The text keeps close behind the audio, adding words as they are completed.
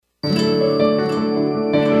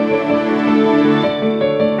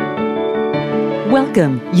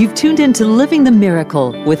Welcome. You've tuned into Living the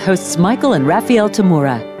Miracle with hosts Michael and Raphaelle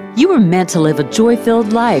Tamura. You were meant to live a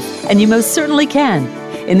joy-filled life, and you most certainly can.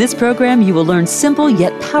 In this program, you will learn simple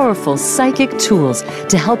yet powerful psychic tools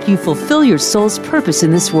to help you fulfill your soul's purpose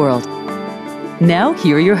in this world. Now,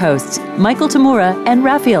 here are your hosts, Michael Tamura and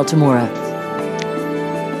Raphaelle Tamura.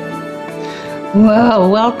 Well,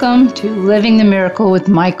 welcome to Living the Miracle with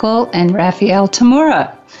Michael and Raphaelle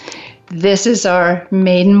Tamura. This is our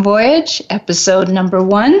maiden voyage, episode number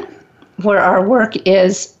 1, where our work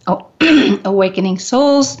is awakening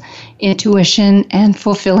souls, intuition, and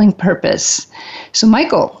fulfilling purpose. So,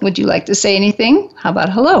 Michael, would you like to say anything? How about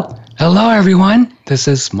hello? Hello, everyone. This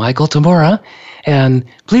is Michael Tamura, and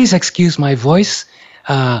please excuse my voice.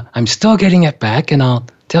 I'm still getting it back, and I'll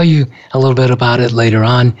tell you a little bit about it later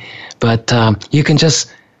on. But you can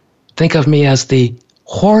just think of me as the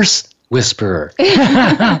horse whisperer. Horse.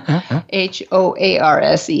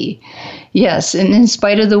 Yes, and in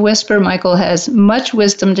spite of the whisper, Michael has much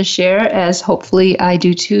wisdom to share, as hopefully I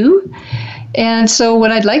do too. And so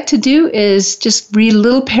what I'd like to do is just read a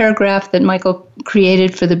little paragraph that Michael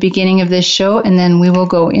created for the beginning of this show, and then we will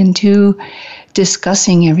go into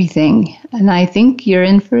discussing everything. And I think you're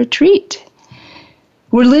in for a treat.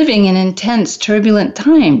 We're living in intense, turbulent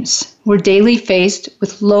times. We're daily faced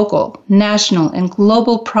with local, national, and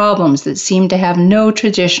global problems that seem to have no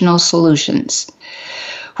traditional solutions.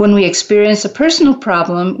 When we experience a personal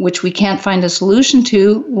problem which we can't find a solution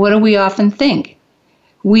to, what do we often think?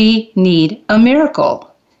 We need a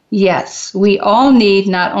miracle. Yes, we all need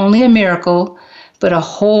not only a miracle, but a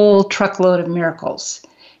whole truckload of miracles.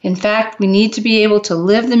 In fact, we need to be able to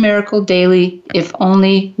live the miracle daily if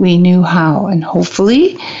only we knew how. And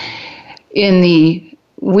hopefully, in the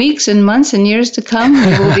weeks and months and years to come,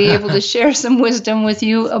 we will be able to share some wisdom with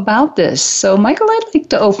you about this. So, Michael, I'd like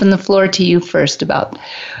to open the floor to you first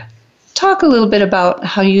talk a little bit about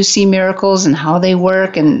how you see miracles and how they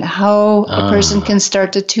work and how a person can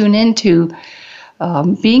start to tune into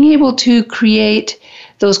being able to create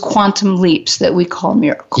those quantum leaps that we call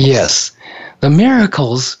miracles. Yes. The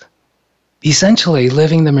miracles, essentially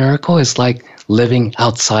living the miracle is like living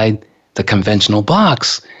outside the conventional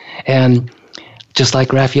box. And just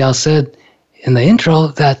like Raphaelle said in the intro,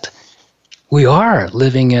 that we are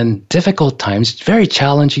living in difficult times, very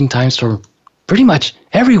challenging times for pretty much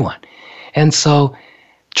everyone. And so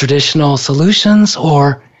traditional solutions,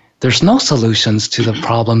 or there's no solutions to the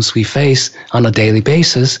problems we face on a daily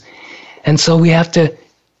basis. And so we have to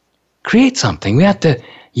create something. We have to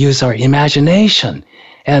use our imagination.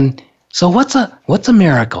 And so what's a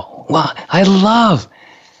miracle? Well, I love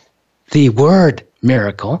the word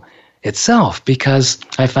miracle itself, because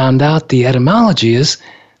I found out the etymology is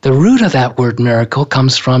the root of that word miracle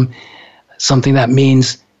comes from something that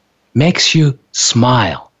means makes you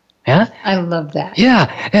smile. Yeah? I love that.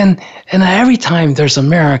 Yeah, and every time there's a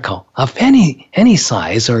miracle of any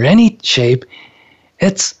size or any shape,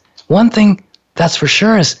 it's one thing that's for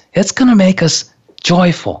sure is it's going to make us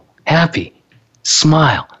joyful, happy,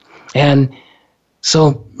 smile. And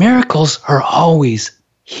so miracles are always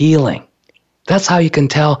healing. That's how you can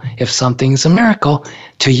tell if something's a miracle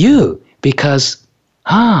to you, because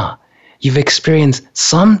you've experienced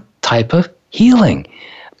some type of healing,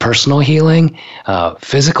 personal healing,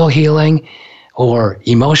 physical healing, or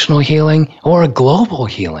emotional healing, or a global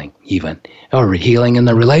healing even, or healing in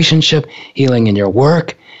the relationship, healing in your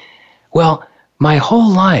work. Well, my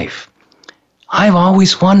whole life, I've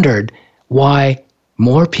always wondered why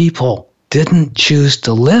more people didn't choose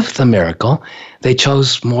to live the miracle. They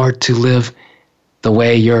chose more to live the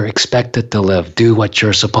way you're expected to live, do what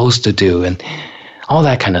you're supposed to do, and all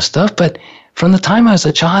that kind of stuff. But from the time I was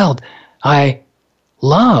a child, I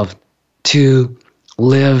loved to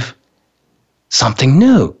live something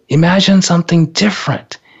new, imagine something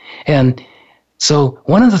different. And so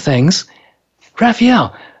one of the things,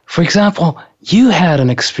 Raphaelle, for example, you had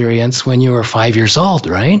an experience when you were 5 years old,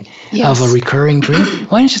 right? Yes. Of a recurring dream.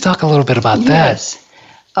 Why don't you talk a little bit about that? Yes.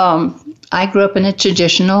 I grew up in a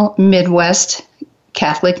traditional Midwest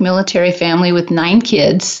Catholic military family with 9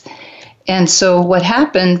 kids. And so what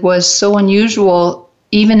happened was so unusual.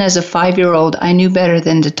 Even as a 5-year-old, I knew better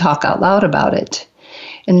than to talk out loud about it.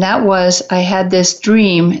 And that was, I had this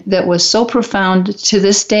dream that was so profound to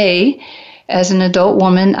this day. As an adult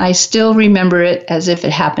woman, I still remember it as if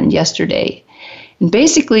it happened yesterday. And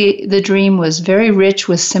basically, the dream was very rich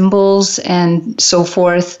with symbols and so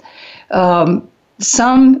forth,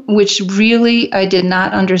 some which really I did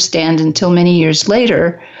not understand until many years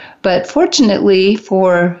later. But fortunately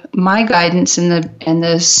for my guidance and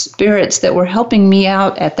the spirits that were helping me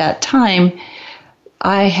out at that time,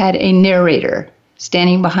 I had a narrator.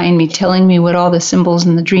 standing behind me telling me what all the symbols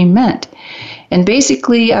in the dream meant. And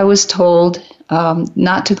basically, I was told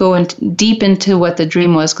not to go deep into what the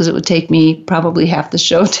dream was, because it would take me probably half the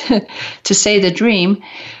show to say the dream.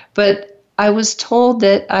 But I was told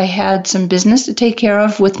that I had some business to take care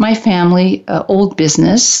of with my family, old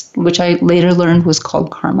business, which I later learned was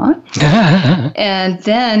called karma. And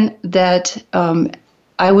then that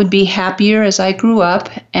I would be happier as I grew up,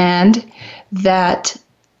 and that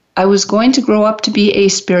I was going to grow up to be a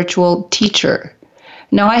spiritual teacher.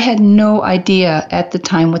 Now, I had no idea at the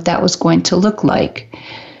time what that was going to look like,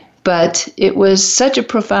 but it was such a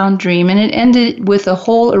profound dream, and it ended with a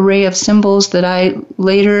whole array of symbols that I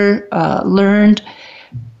later learned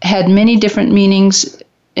had many different meanings,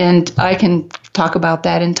 and I can talk about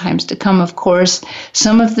that in times to come, of course.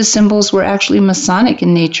 Some of the symbols were actually Masonic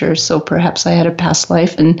in nature, so perhaps I had a past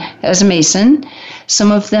life as a Mason.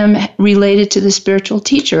 Some of them related to the spiritual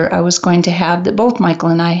teacher I was going to have that both Michael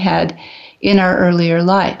and I had in our earlier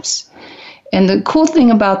lives. And the cool thing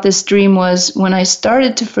about this dream was when I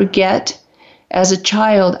started to forget as a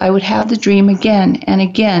child, I would have the dream again and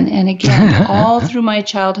again and again, all through my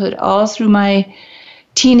childhood, all through my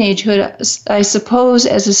teenagehood. I suppose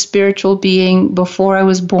as a spiritual being, before I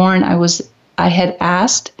was born, I had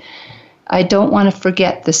asked, I don't want to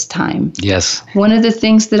forget this time. Yes. One of the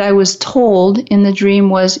things that I was told in the dream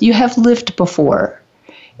was, you have lived before.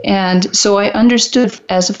 And so I understood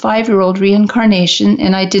as a 5-year-old reincarnation,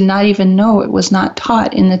 and I did not even know, it was not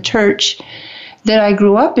taught in the church that I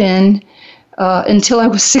grew up in until I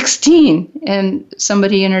was 16. And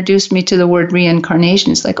somebody introduced me to the word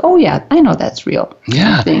reincarnation. It's like, oh yeah, I know that's real.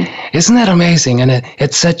 Yeah. Isn't that amazing? And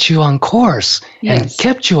it set you on course. Yes. And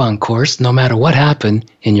kept you on course no matter what happened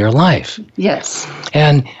in your life. Yes.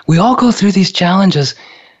 And we all go through these challenges.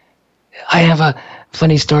 I have a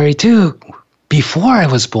funny story too. Before I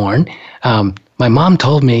was born, my mom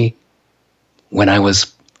told me when I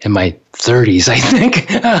was in my 30s, I think,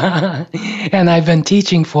 and I've been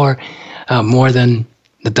teaching for more than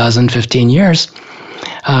 15 years.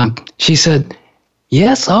 She said,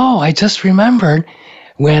 yes, I just remembered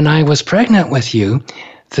when I was pregnant with you.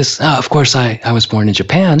 This, of course, I was born in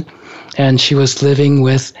Japan, and she was living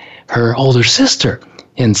with her older sister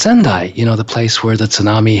in Sendai, the place where the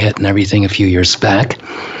tsunami hit and everything a few years back.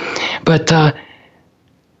 But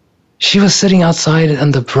she was sitting outside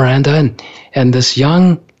on the veranda, and this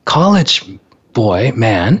young college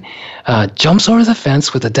man jumps over the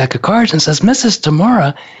fence with a deck of cards and says, Mrs.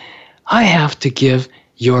 Tamura, I have to give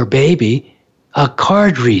your baby a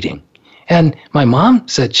card reading. And my mom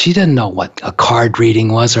said she didn't know what a card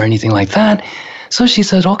reading was or anything like that. So she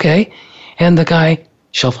said, okay. And the guy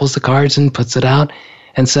shuffles the cards and puts it out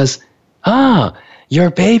and says, your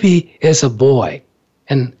baby is a boy.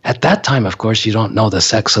 And at that time, of course, you don't know the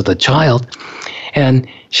sex of the child. And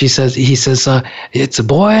he says, it's a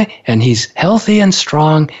boy, and he's healthy and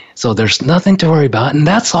strong, so there's nothing to worry about. And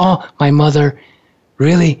that's all my mother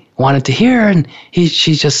really wanted to hear. And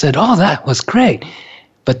she just said, oh, that was great.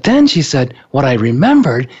 But then she said, what I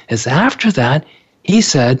remembered is after that, he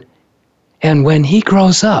said, and when he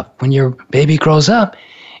grows up, when your baby grows up,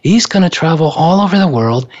 he's going to travel all over the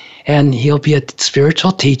world, and he'll be a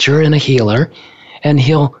spiritual teacher and a healer, and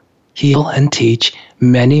he'll heal and teach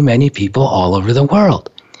many, many people all over the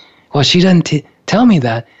world. Well, she didn't tell me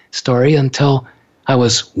that story until I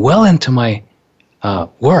was well into my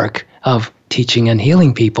work of teaching and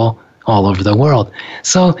healing people all over the world.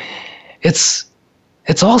 So it's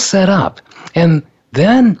all set up. And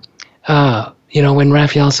then, when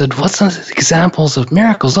Raphaelle said, what's some examples of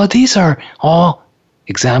miracles? Oh, these are all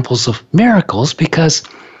examples of miracles because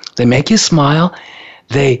they make you smile,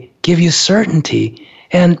 they give you certainty,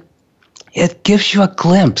 and it gives you a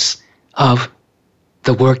glimpse of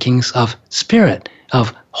the workings of spirit,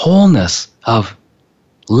 of wholeness, of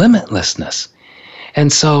limitlessness.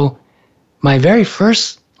 And so my very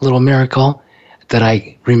first little miracle that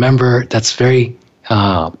I remember that's very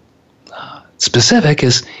specific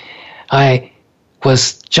is I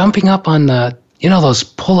was jumping up on the, those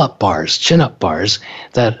pull-up bars, chin-up bars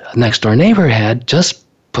that a next-door neighbor had just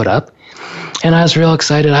put up. And I was real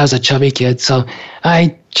excited. I was a chubby kid. So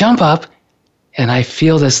I jump up and I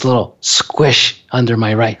feel this little squish under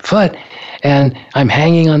my right foot. And I'm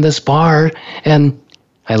hanging on this bar. And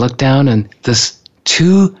I look down and this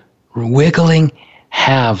 2 wiggling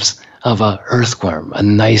halves of a earthworm, a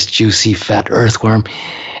nice, juicy, fat earthworm.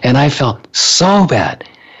 And I felt so bad.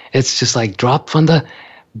 It's just like dropped from the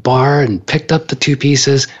bar and picked up the 2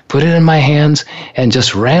 pieces, put it in my hands, and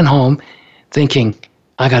just ran home thinking,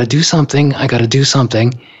 I got to do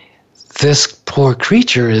something. This poor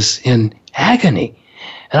creature is in agony.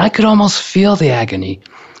 And I could almost feel the agony.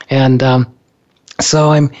 And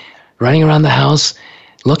so I'm running around the house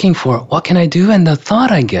looking for what can I do? And the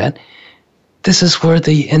thought I get, this is where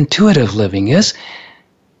the intuitive living is.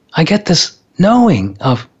 I get this knowing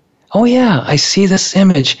of, oh yeah, I see this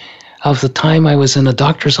image of the time I was in a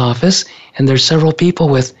doctor's office and there's several people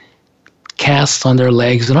with casts on their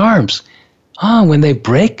legs and arms. When they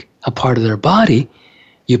break a part of their body,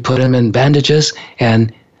 you put them in bandages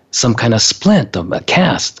and some kind of splint, a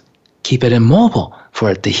cast, keep it immobile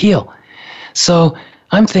for it to heal. So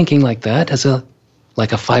I'm thinking like that as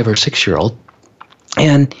like a 5 or 6 year old,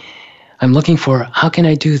 and I'm looking for, how can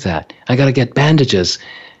I do that? I got to get bandages.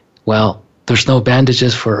 Well, there's no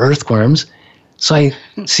bandages for earthworms. So I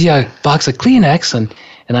see a box of Kleenex and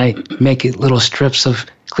I make it little strips of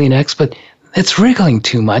Kleenex, but it's wriggling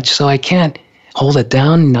too much, so I can't hold it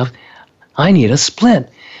down enough. I need a splint.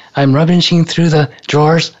 I'm rummaging through the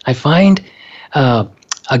drawers. I find a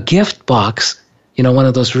gift box, one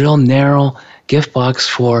of those real narrow gift box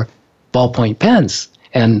for ballpoint pens.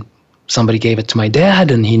 And somebody gave it to my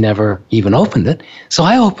dad, and he never even opened it. So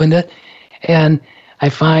I opened it, and I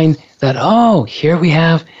find that, here we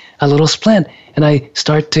have a little splint. And I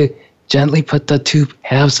start to gently put the two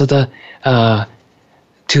halves of the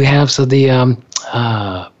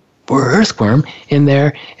earthworm in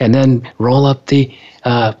there, and then roll up the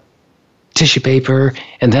tissue paper,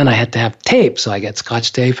 and then I had to have tape, so I get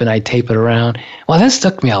Scotch tape and I tape it around. Well, this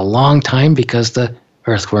took me a long time because the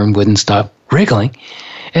earthworm wouldn't stop wriggling.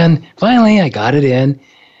 And finally I got it in,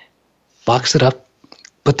 boxed it up,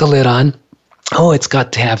 put the lid on. It's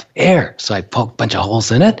got to have air, so I poked a bunch of holes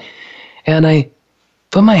in it, and I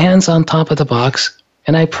put my hands on top of the box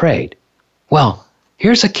and I prayed. Well,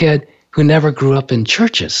 here's a kid who never grew up in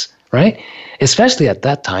churches, right? Especially at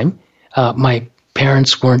that time. My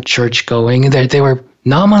parents weren't church-going. They were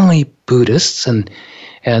nominally Buddhists, and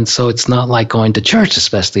so it's not like going to church,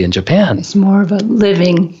 especially in Japan. It's more of a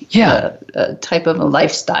living type of a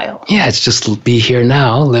lifestyle. Yeah, it's just be here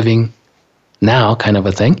now, living now kind of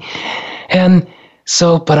a thing. And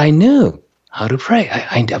so, but I knew how to pray.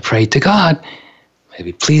 I prayed to God,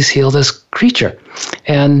 maybe please heal this creature.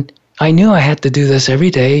 And I knew I had to do this every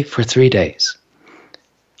day for 3 days.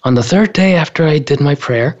 On the third day after I did my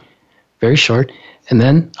prayer, very short, and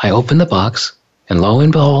then I opened the box, and lo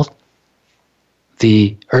and behold,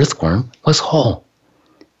 the earthworm was whole.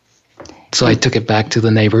 So I took it back to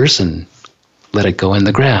the neighbors and let it go in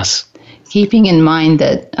the grass. Keeping in mind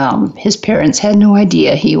that his parents had no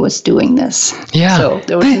idea he was doing this. Yeah. So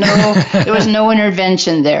there was no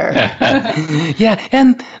intervention there. Yeah,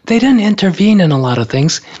 and they didn't intervene in a lot of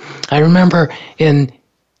things. I remember in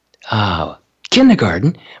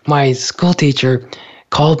kindergarten, my school teacher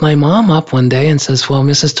called my mom up one day and says, well,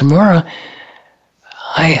 Mrs. Tamura,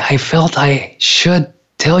 I felt I should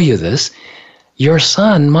tell you this. Your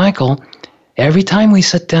son, Michael, every time we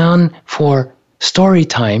sit down for story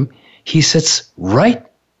time, he sits right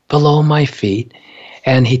below my feet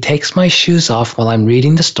and he takes my shoes off while I'm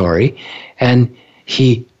reading the story and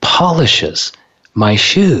he polishes my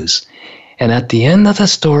shoes. And at the end of the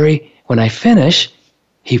story, when I finish,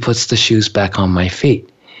 he puts the shoes back on my feet.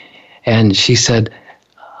 And she said,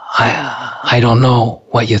 I don't know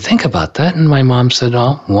what you think about that. And my mom said,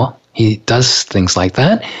 oh, well, he does things like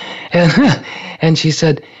that. And she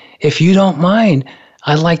said, if you don't mind,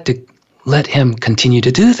 I'd like to let him continue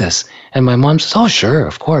to do this. And my mom says, oh, sure,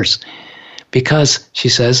 of course. Because she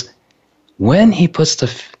says, when he puts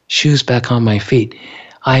the shoes back on my feet,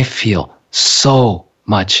 I feel so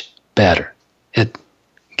much better. It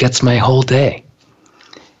gets my whole day.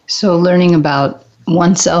 So learning about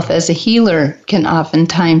oneself as a healer can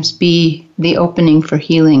oftentimes be the opening for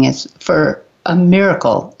healing, as for a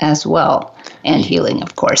miracle as well, and healing,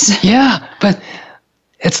 of course. Yeah, but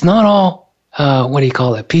it's not all, what do you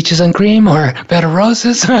call it, peaches and cream or bed of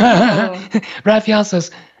roses? Oh. Raphaelle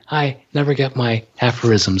says, I never get my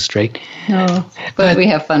aphorisms straight. No, but we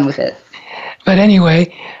have fun with it. But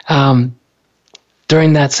anyway,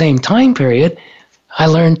 during that same time period, I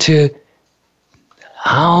learned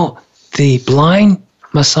how the blind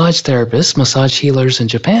massage therapists, massage healers in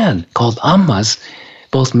Japan, called ammas,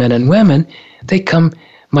 both men and women, they come,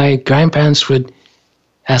 my grandparents would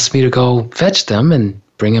ask me to go fetch them and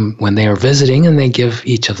bring them when they were visiting, and they give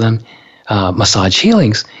each of them massage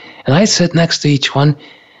healings. And I sit next to each one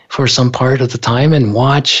for some part of the time and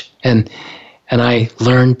watch, and I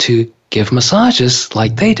learned to give massages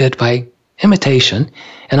like they did by imitation.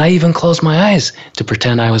 And I even closed my eyes to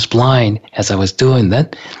pretend I was blind as I was doing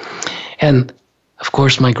that. And of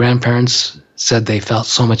course, my grandparents said they felt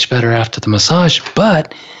so much better after the massage,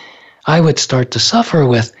 but I would start to suffer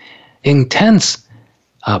with intense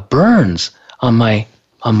burns on my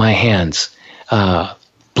hands,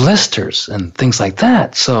 blisters and things like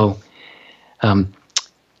that. So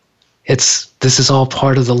this is all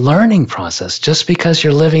part of the learning process. Just because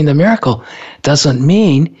you're living the miracle doesn't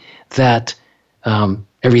mean that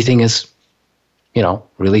everything is,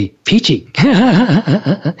 really peachy,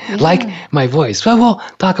 like my voice. But we'll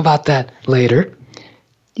talk about that later.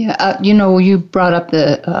 Yeah, you brought up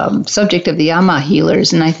the subject of the Ama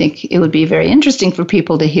healers, and I think it would be very interesting for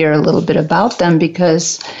people to hear a little bit about them,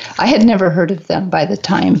 because I had never heard of them by the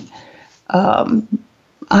time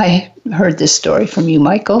I heard this story from you,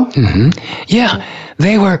 Michael. Mm-hmm. Yeah,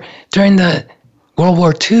 they were, during the World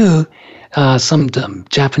War II, some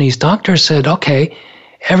Japanese doctors said, okay,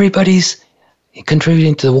 everybody's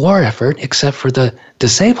contributing to the war effort except for the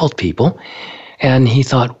disabled people. And he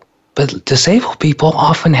thought, but disabled people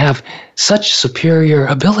often have such superior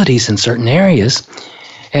abilities in certain areas.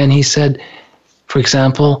 And he said, for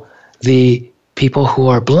example, the people who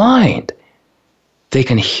are blind, they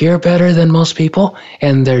can hear better than most people,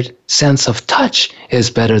 and their sense of touch is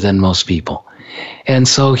better than most people. And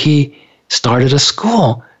so he started a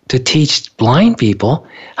school to teach blind people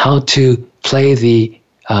how to play the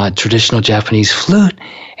traditional Japanese flute,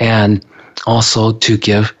 and also to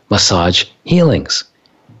give massage healings.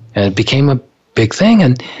 And it became a big thing,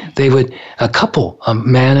 and a couple, a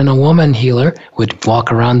man and a woman healer, would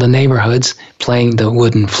walk around the neighborhoods playing the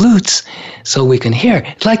wooden flutes so we can hear.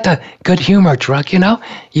 It's like the Good Humor truck, you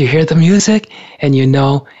hear the music and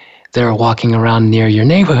they're walking around near your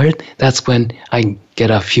neighborhood. That's when I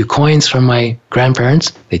get a few coins from my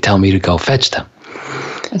grandparents. They tell me to go fetch them.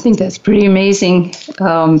 I think that's pretty amazing,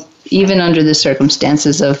 even under the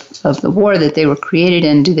circumstances of the war that they were created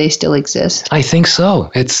in. Do they still exist? I think so.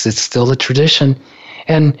 It's still a tradition.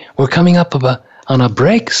 And we're coming up on a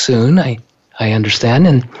break soon, I understand.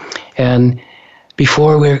 And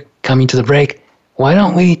before we're coming to the break, why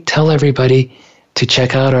don't we tell everybody to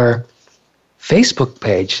check out our Facebook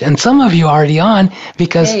page? And some of you are already on,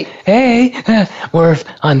 because, hey we're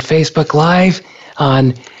on Facebook Live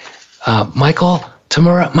on Michael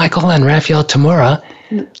and Raphaelle Tamura,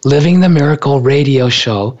 Living the Miracle Radio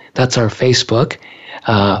Show. That's our Facebook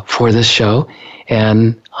for this show.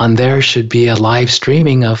 And on there should be a live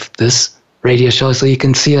streaming of this radio show, so you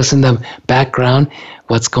can see us in the background,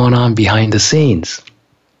 what's going on behind the scenes.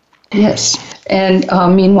 Yes. And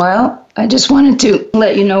meanwhile, I just wanted to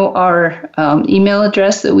let you know our email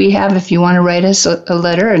address that we have if you want to write us a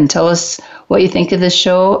letter and tell us what you think of the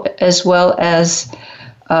show, as well as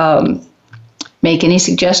make any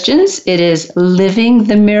suggestions. It is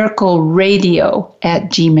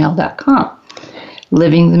livingthemiracleradio@gmail.com.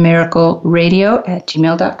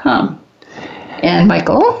 livingthemiracleradio@gmail.com. And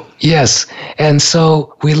Michael? Yes. And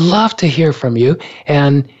so we love to hear from you.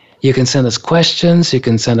 And you can send us questions, you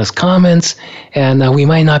can send us comments, and we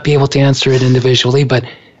might not be able to answer it individually, but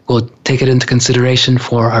we'll take it into consideration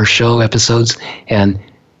for our show episodes and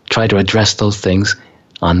try to address those things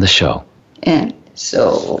on the show. And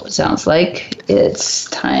so sounds like it's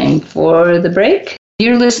time for the break.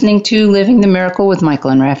 You're listening to Living the Miracle with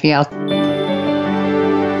Michael and Raphaelle.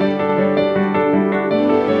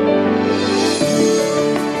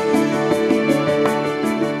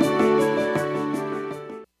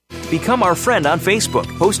 Become our friend on Facebook.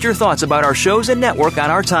 Post your thoughts about our shows and network on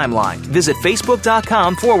our timeline. Visit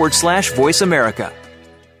facebook.com/Voice America.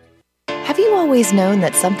 Have you always known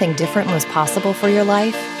that something different was possible for your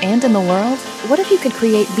life and in the world? What if you could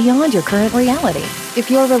create beyond your current reality? If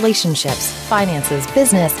your relationships, finances,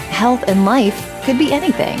 business, health, and life could be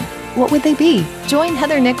anything, what would they be? Join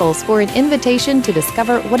Heather Nichols for an invitation to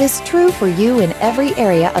discover what is true for you in every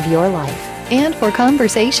area of your life, and for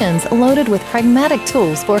conversations loaded with pragmatic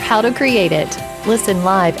tools for how to create it. Listen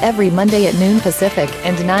live every Monday at noon Pacific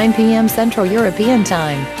and 9 p.m. Central European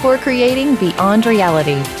Time for Creating Beyond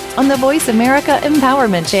Reality on the Voice America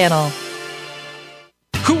Empowerment Channel.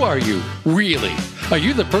 Who are you, really? Are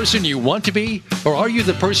you the person you want to be, or are you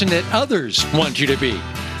the person that others want you to be?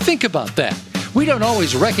 Think about that. We don't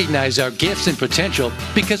always recognize our gifts and potential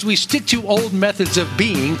because we stick to old methods of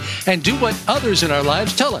being and do what others in our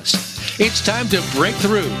lives tell us. It's time to break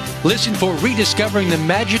through. Listen for Rediscovering the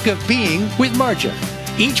Magic of Being with Marja.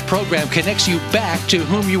 Each program connects you back to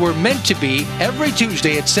whom you were meant to be every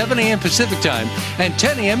Tuesday at 7 a.m. Pacific Time and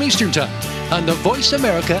 10 a.m. Eastern Time on the Voice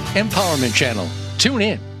America Empowerment Channel. Tune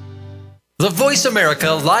in. The Voice America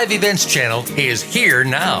Live Events channel is here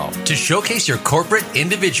now to showcase your corporate,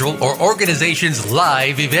 individual, or organization's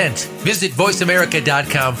live event. Visit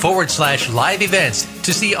voiceamerica.com/live events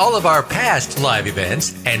to see all of our past live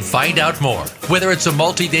events and find out more. Whether it's a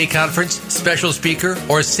multi-day conference, special speaker,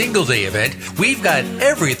 or single-day event, we've got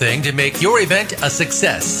everything to make your event a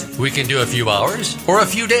success. We can do a few hours or a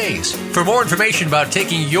few days. For more information about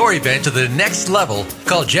taking your event to the next level,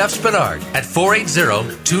 call Jeff Spinard at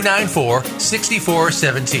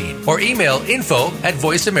 480-294-6417 or email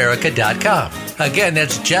info@voiceamerica.com. Again,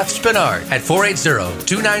 that's Jeff Spinard at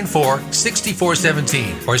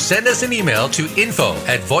 480-294-6417 or send us an email to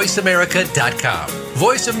info@voiceamerica.com.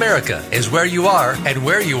 Voice America is where you are and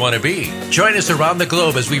where you want to be. Join us around the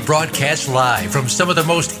globe as we broadcast live from some of the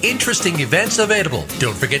most interesting events available.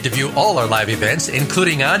 Don't forget to view all our live events,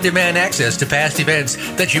 including on-demand access to past events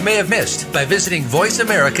that you may have missed by visiting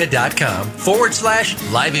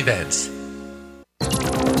voiceamerica.com/live events.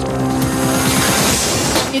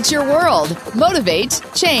 It's your world. Motivate,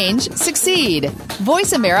 change, succeed.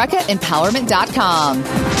 VoiceAmericaEmpowerment.com.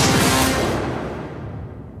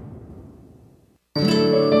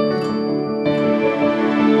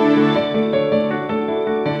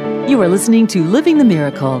 You are listening to Living the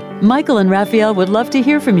Miracle. Michael and Raphaelle would love to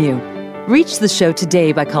hear from you. Reach the show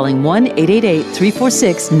today by calling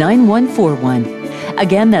 1-888-346-9141.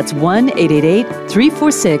 Again, that's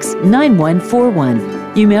 1-888-346-9141.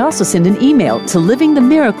 You may also send an email to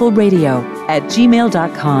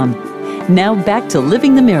livingthemiracleradio@gmail.com. Now back to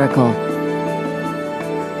Living the Miracle.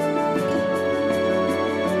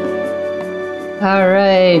 All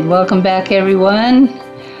right, welcome back, everyone.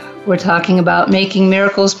 We're talking about making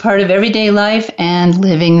miracles part of everyday life and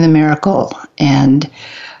living the miracle. And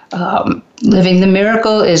living the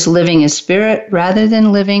miracle is living as spirit rather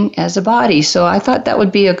than living as a body. So I thought that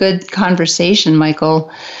would be a good conversation,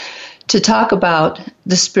 Michael, to talk about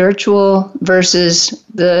the spiritual versus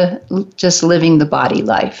the just living the body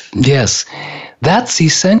life. Yes, that's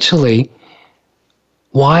essentially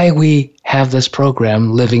why we have this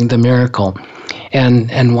program, Living the Miracle,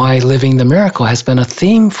 and why Living the Miracle has been a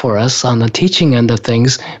theme for us on the teaching end of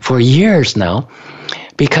things for years now,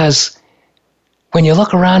 because when you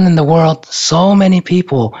look around in the world, so many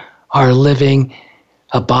people are living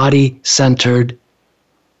a body-centered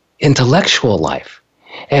intellectual life.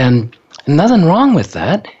 And nothing wrong with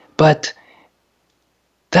that, but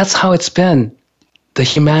that's how it's been. The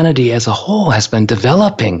humanity as a whole has been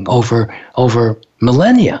developing over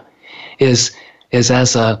millennia, is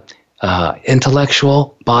as a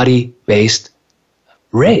intellectual, body-based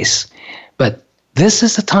race. But this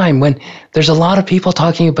is a time when there's a lot of people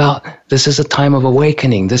talking about this is a time of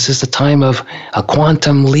awakening. This is a time of a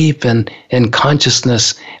quantum leap in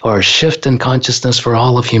consciousness, or a shift in consciousness for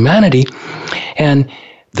all of humanity. And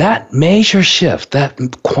that major shift, that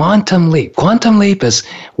quantum leap is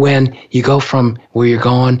when you go from where you're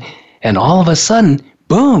going and all of a sudden,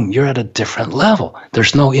 boom, you're at a different level.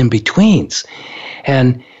 There's no in-betweens.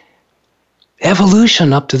 And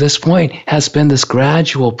evolution up to this point has been this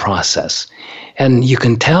gradual process. And you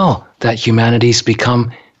can tell that humanity's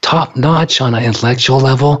become top-notch on an intellectual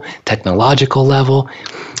level, technological level,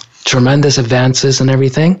 tremendous advances and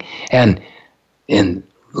everything. And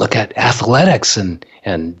look at athletics and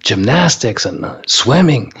gymnastics and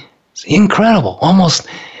swimming. It's incredible. Almost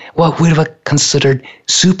what we would have considered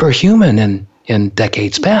superhuman in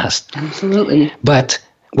decades past. Absolutely. But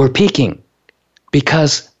we're peaking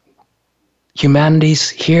because humanity's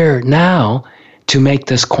here now to make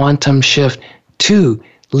this quantum shift to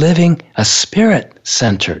living a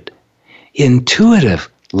spirit-centered, intuitive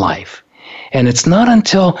life. And it's not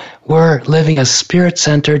until we're living a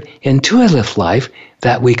spirit-centered, intuitive life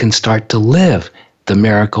that we can start to live the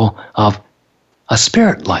miracle of a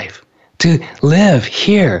spirit life, to live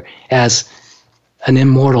here as an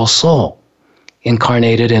immortal soul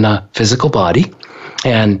incarnated in a physical body.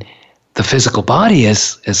 And the physical body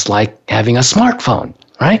is like having a smartphone,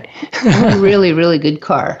 right? A really, really good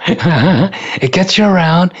car. It gets you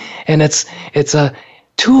around, and it's a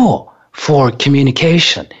tool for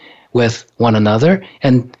communication with one another.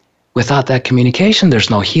 And without that communication, there's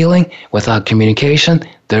no healing. Without communication,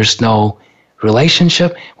 there's no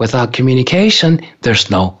relationship. Without communication,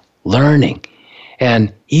 there's no learning.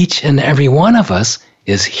 And each and every one of us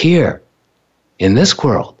is here in this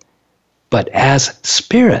world. But as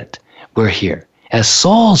spirit, we're here. As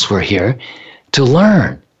souls, we're here to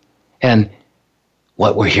learn. And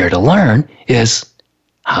what we're here to learn is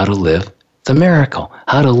how to live the miracle,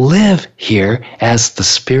 how to live here as the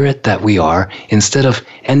spirit that we are, instead of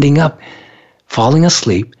ending up falling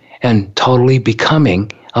asleep and totally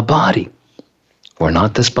becoming a body. We're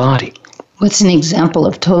not this body. What's an example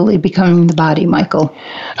of totally becoming the body, Michael?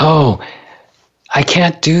 Oh, I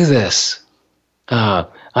can't do this.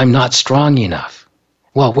 I'm not strong enough.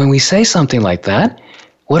 Well, when we say something like that,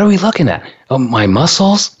 what are we looking at? Oh, my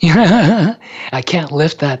muscles? I can't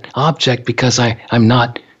lift that object because I'm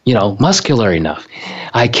not, muscular enough.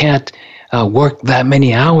 I can't work that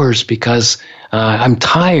many hours because I'm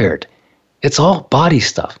tired. It's all body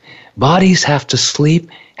stuff. Bodies have to sleep,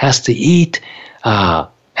 has to eat,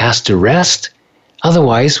 has to rest.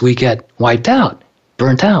 Otherwise, we get wiped out,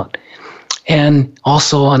 burnt out. And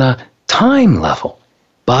also on a time level,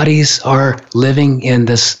 bodies are living in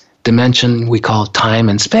this dimension we call time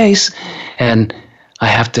and space, and I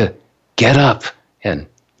have to get up and,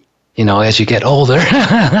 as you get older,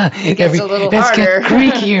 it gets a little harder. It's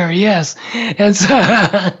creakier, yes.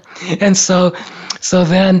 And so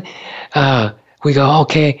then we go,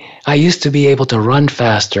 okay, I used to be able to run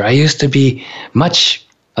faster. I used to be much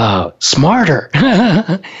smarter.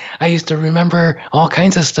 I used to remember all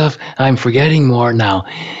kinds of stuff. I'm forgetting more now.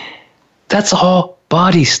 That's all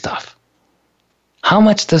body stuff. How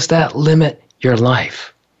much does that limit your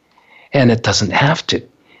life? And it doesn't have to.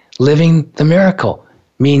 Living the miracle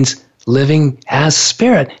means living as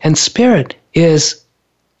spirit, and spirit is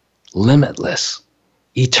limitless,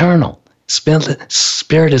 eternal.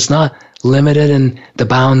 Spirit is not limited in the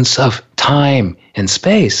bounds of time and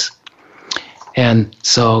space. And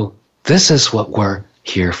so this is what we're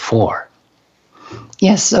here for.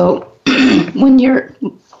 Yes, so when you're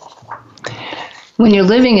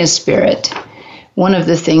living as spirit, one of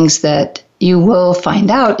the things that you will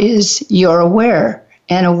find out is you're aware.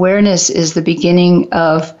 And awareness is the beginning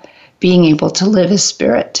of being able to live as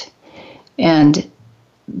spirit. And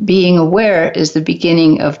being aware is the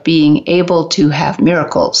beginning of being able to have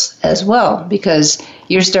miracles as well, because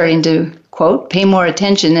you're starting to, quote, pay more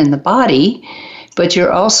attention in the body, but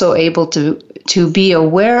you're also able to be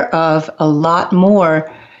aware of a lot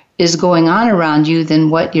more is going on around you than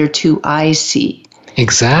what your two eyes see.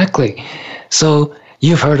 Exactly. So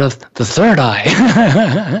you've heard of the third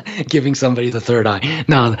eye, giving somebody the third eye.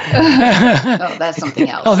 No. Oh, that's something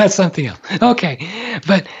else. Oh, that's something else. Okay.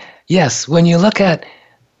 But yes, when you look at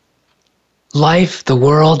life, the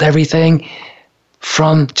world, everything,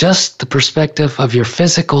 from just the perspective of your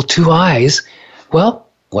physical two eyes, well,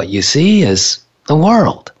 what you see is the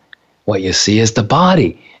world. What you see is the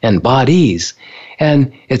body and bodies.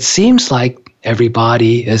 And it seems like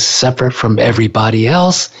everybody is separate from everybody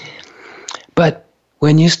else. But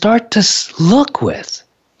when you start to look with,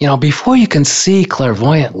 before you can see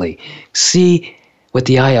clairvoyantly, see with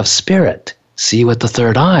the eye of spirit, see with the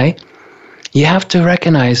third eye, you have to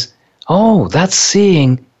recognize, oh, that's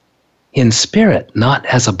seeing in spirit, not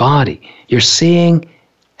as a body. You're seeing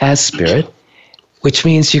as spirit, which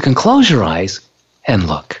means you can close your eyes and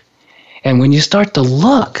look. And when you start to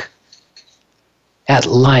look at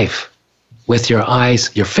life with your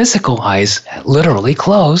eyes, your physical eyes literally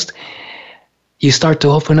closed, you start to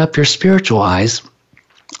open up your spiritual eyes.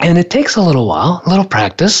 And it takes a little while, a little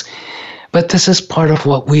practice, but this is part of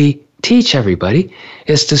what we teach everybody,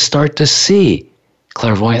 is to start to see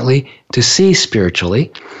clairvoyantly, to see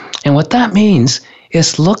spiritually. And what that means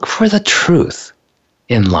is look for the truth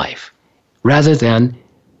in life rather than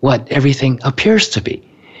what everything appears to be.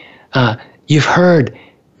 You've heard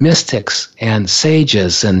mystics and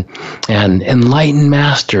sages and enlightened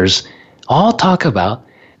masters all talk about,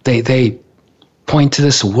 they point to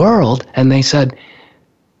this world and they said,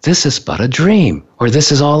 this is but a dream, or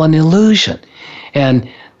this is all an illusion. And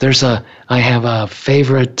I have a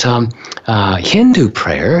favorite Hindu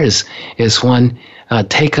prayer is one,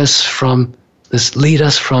 lead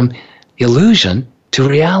us from illusion to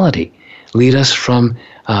reality, lead us from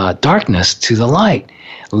darkness to the light,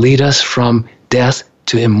 lead us from death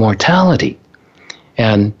to immortality.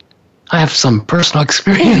 And I have some personal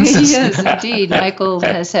experiences. Yes, indeed. Michael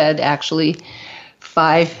has had actually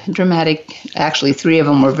 5 dramatic, actually 3 of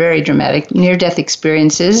them were very dramatic, near-death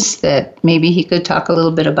experiences that maybe he could talk a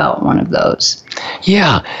little bit about one of those.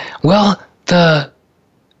 Yeah. Well, the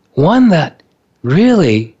one that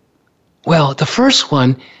really, the first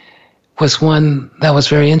one was one that was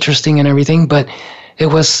very interesting and everything, but it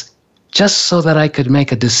was just so that I could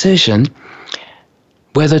make a decision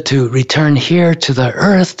whether to return here to the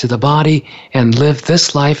earth, to the body, and live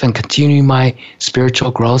this life and continue my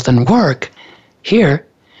spiritual growth and work here,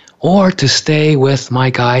 or to stay with my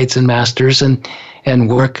guides and masters and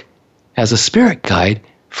work as a spirit guide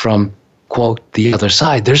from, quote, the other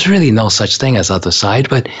side. There's really no such thing as other side,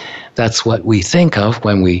 but that's what we think of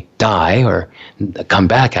when we die or come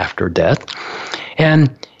back after death.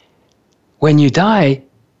 And when you die,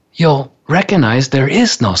 you'll recognize there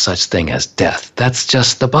is no such thing as death. That's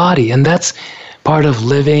just the body. And that's part of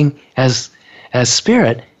living as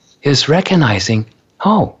spirit, is recognizing,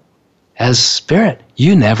 oh, as spirit.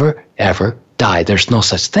 You never, ever die. There's no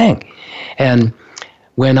such thing. And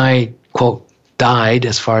when I, quote, died,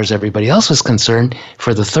 as far as everybody else was concerned,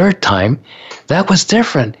 for the third time, that was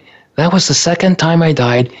different. That was the second time I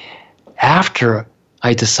died after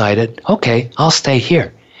I decided, okay, I'll stay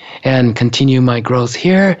here and continue my growth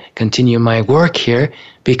here, continue my work here,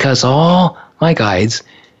 because all my guides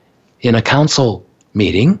in a council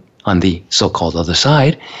meeting on the so-called other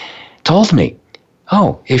side told me,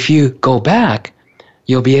 oh, if you go back,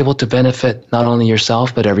 you'll be able to benefit not only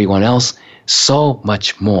yourself, but everyone else so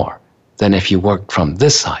much more than if you worked from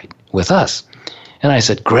this side with us. And I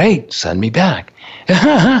said, great, send me back.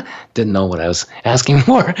 Didn't know what I was asking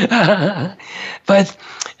for. But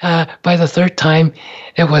by the third time,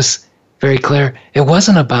 it was very clear. It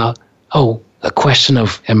wasn't about, a question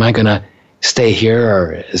of, am I going to stay here,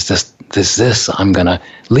 or is this I'm going to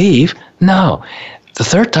leave? No. The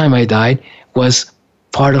third time I died was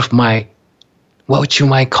part of my, what you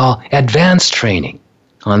might call, advanced training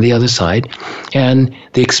on the other side. And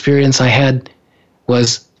the experience I had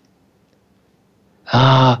was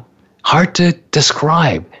hard to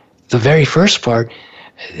describe. The very first part,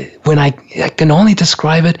 when I can only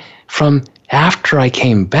describe it from after I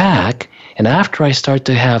came back and after I start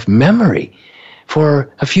to have memory.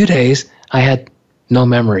 For a few days, I had no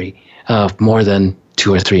memory of more than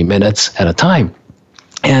 2 or 3 minutes at a time.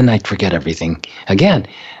 And I'd forget everything again.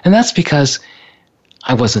 And that's because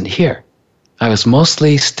I wasn't here. I was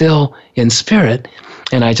mostly still in spirit,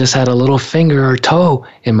 and I just had a little finger or toe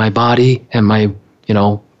in my body and my,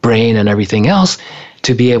 brain and everything else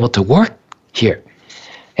to be able to work here.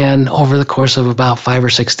 And over the course of about 5 or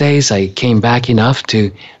 6 days, I came back enough to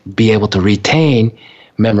be able to retain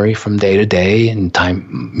memory from day to day and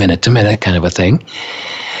time, minute to minute kind of a thing.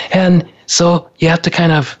 And so you have to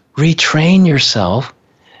kind of retrain yourself.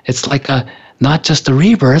 It's like not just a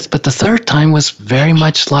rebirth, but the third time was very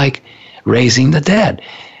much like raising the dead.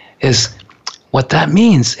 Is what that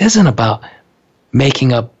means isn't about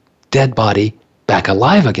making a dead body back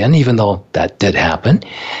alive again, even though that did happen.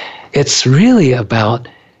 It's really about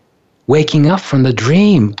waking up from the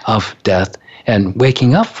dream of death and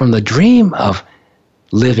waking up from the dream of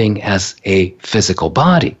living as a physical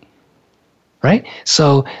body, right?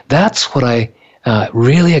 So that's what I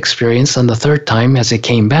really experienced on the third time as it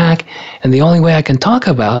came back. And the only way I can talk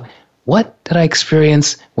about what did I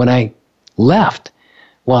experience when I left?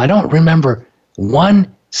 Well, I don't remember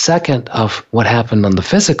 1 second of what happened on the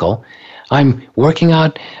physical. I'm working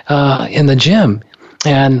out in the gym,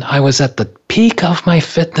 and I was at the peak of my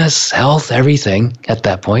fitness, health, everything at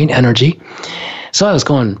that point, energy. So I was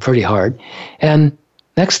going pretty hard. And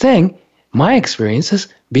next thing, my experience is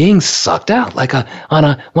being sucked out like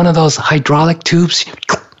on one of those hydraulic tubes,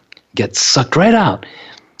 get sucked right out.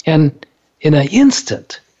 And in an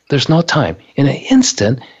instant, there's no time. In an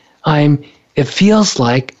instant, it feels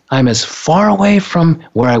like I'm as far away from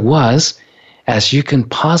where I was as you can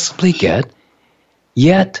possibly get,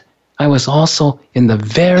 yet I was also in the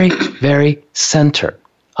very, very center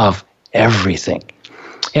of everything.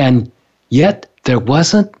 And yet there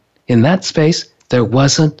wasn't, in that space, there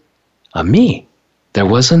wasn't a me. There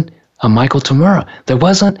wasn't a Michael Tamura. There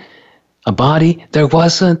wasn't a body. There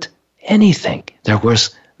wasn't anything. There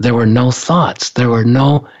were no thoughts. There were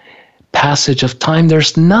no passage of time.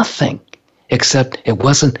 There's nothing, except it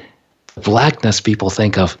wasn't blackness people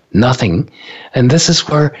think of, nothing. And this is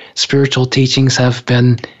where spiritual teachings have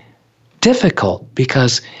been difficult,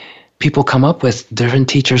 because different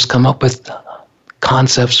teachers come up with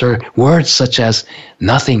concepts or words such as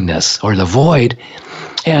nothingness or the void.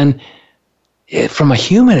 And from a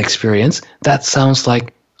human experience, that sounds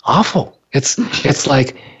like awful. It's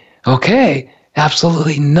like, okay,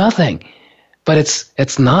 absolutely nothing. But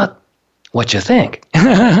it's not what you think.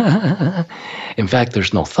 In fact,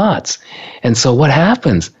 there's no thoughts. And so what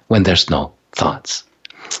happens when there's no thoughts?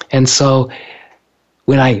 And so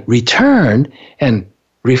when I return and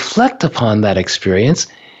reflect upon that experience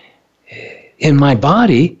in my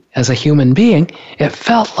body as a human being, it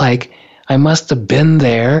felt like I must have been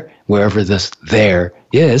there, wherever this there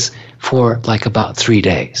is, for like about 3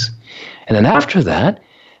 days. And then after that,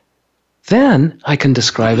 then I can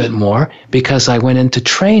describe it more, because I went into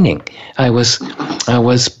training. I was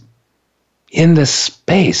in this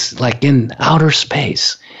space, like in outer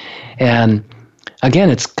space. And again,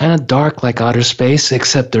 it's kind of dark like outer space,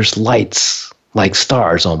 except there's lights, like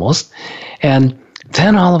stars almost. And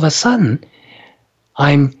then all of a sudden,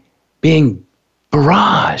 I'm being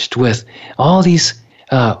barraged with all these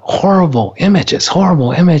horrible images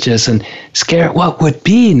and what would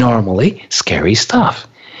be normally scary stuff.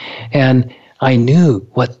 And I knew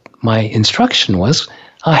what my instruction was.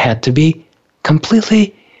 I had to be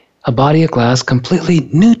completely a body of glass, completely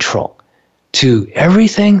neutral to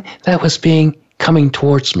everything that was coming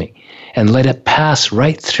towards me, and let it pass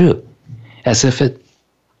right through as if it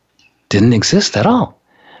didn't exist at all.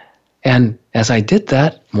 And as I did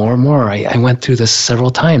that more and more, I went through this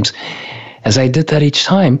several times. As I did that each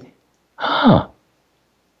time,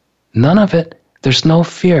 none of it, there's no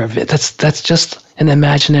fear of it. That's just an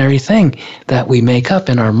imaginary thing that we make up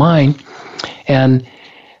in our mind. And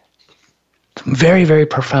very, very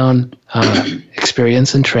profound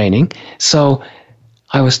experience and training. So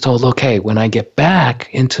I was told, okay, when I get back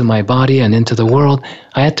into my body and into the world,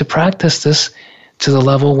 I had to practice this to the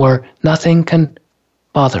level where nothing can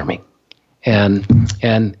bother me. And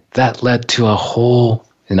that led to a whole,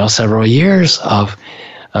 several years of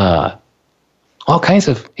all kinds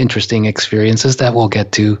of interesting experiences that we'll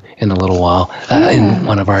get to in a little while in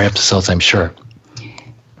one of our episodes, I'm sure.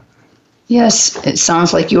 Yes, it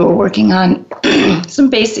sounds like you were working on some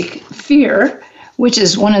basic fear, which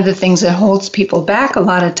is one of the things that holds people back a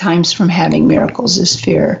lot of times from having miracles is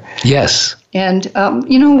fear. Yes. And,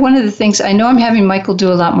 one of the things, I know I'm having Michael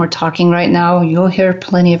do a lot more talking right now. You'll hear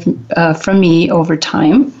plenty of from me over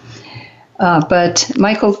time. But,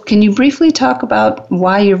 Michael, can you briefly talk about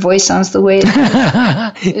why your voice sounds the way it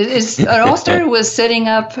does? It all started with setting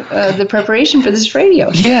up the preparation for this radio.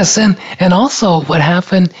 Yes, and also what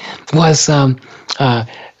happened was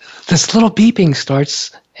this little beeping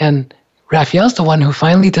starts, and Raphaelle's the one who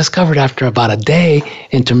finally discovered after about a day,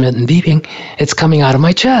 intermittent beeping, it's coming out of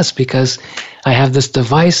my chest because I have this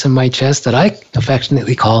device in my chest that I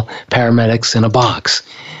affectionately call paramedics in a box.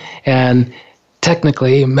 And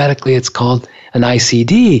technically, medically, it's called an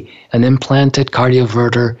ICD, an implanted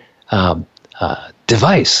cardioverter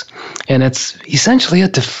device. And it's essentially a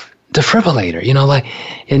defibrillator, like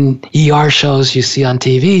in ER shows you see on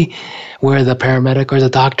TV where the paramedic or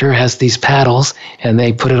the doctor has these paddles and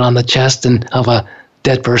they put it on the chest of a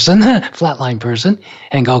dead person, flatline person,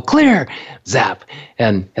 and go clear, zap,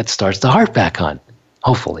 and it starts the heart back on,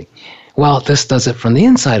 hopefully. Well, this does it from the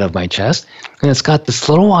inside of my chest, and it's got this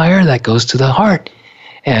little wire that goes to the heart,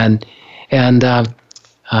 and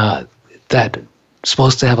that's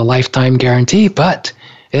supposed to have a lifetime guarantee, but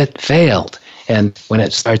it failed. And when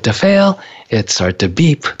it started to fail, it started to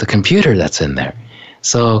beep the computer that's in there.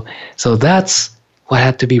 So that's what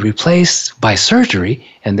had to be replaced by surgery,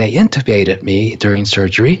 and they intubated me during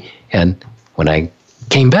surgery. And when I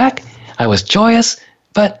came back, I was joyous,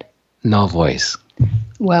 but no voice.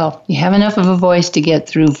 Well, you have enough of a voice to get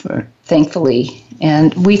through, thankfully,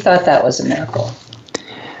 and we thought that was a miracle.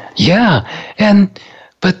 Yeah,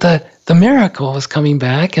 but the miracle was coming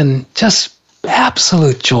back, and just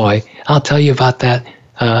absolute joy. I'll tell you about that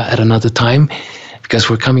at another time because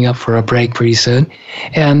we're coming up for a break pretty soon.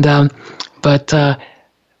 And but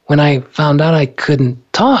when I found out I couldn't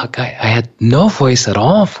talk, I had no voice at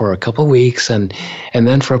all for a couple of weeks, and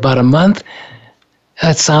then for about a month,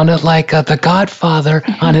 it sounded like the Godfather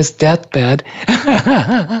on his deathbed.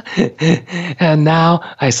 And now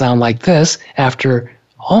I sound like this after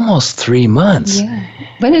almost 3 months. Yeah,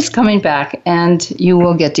 but it's coming back, and you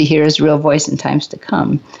will get to hear his real voice in times to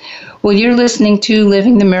come. Well, you're listening to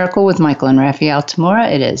Living the Miracle with Michael and Raphaelle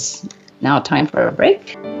Tamura. It is now time for a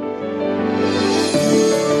break.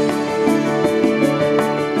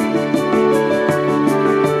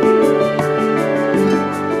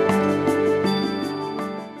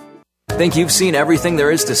 Think you've seen everything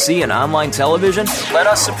there is to see in online television? Let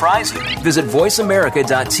us surprise you. Visit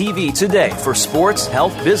voiceamerica.tv today for sports,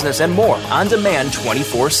 health, business, and more on demand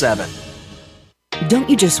 24/7. Don't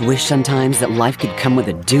you just wish sometimes that life could come with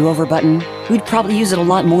a do-over button? We'd probably use it a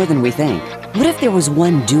lot more than we think. What if there was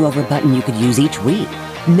one do-over button you could use each week?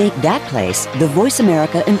 Make that place the Voice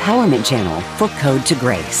America Empowerment Channel for Code to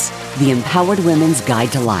Grace, the Empowered Women's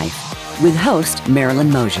Guide to Life, with host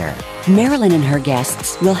Marilyn Mosier. Marilyn and her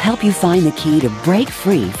guests will help you find the key to break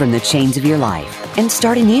free from the chains of your life and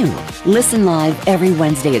start anew. Listen live every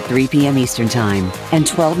Wednesday at 3 p.m. Eastern Time and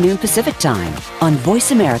 12 noon Pacific Time on Voice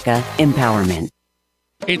America Empowerment.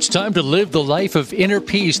 It's time to live the life of inner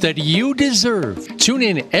peace that you deserve. Tune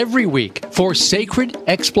in every week for Sacred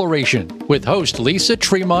Exploration with host Lisa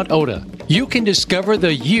Tremont Oda. You can discover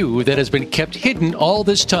the you that has been kept hidden all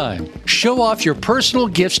this time. Show off your personal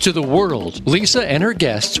gifts to the world. Lisa and her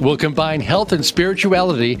guests will combine health and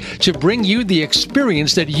spirituality to bring you the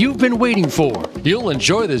experience that you've been waiting for. You'll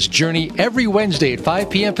enjoy this journey every Wednesday at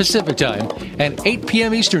 5 p.m. Pacific Time and 8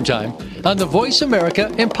 p.m. Eastern Time on the Voice America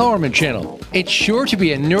Empowerment Channel. It's sure to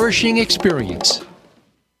be a nourishing experience.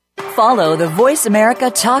 Follow the Voice America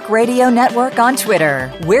Talk Radio Network on Twitter.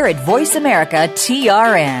 We're at Voice America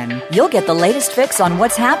TRN. You'll get the latest fix on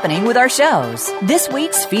what's happening with our shows, this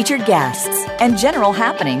week's featured guests, and general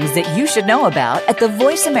happenings that you should know about at the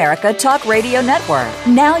Voice America Talk Radio Network.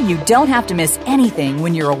 Now you don't have to miss anything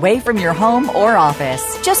when you're away from your home or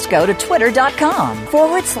office. Just go to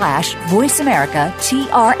twitter.com/Voice America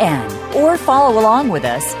TRN or follow along with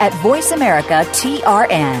us at Voice America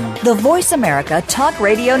TRN, the Voice America Talk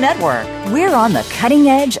Radio Network. We're on the cutting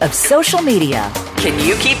edge of social media. Can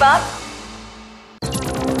you keep up?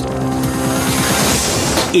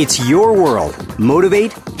 It's your world.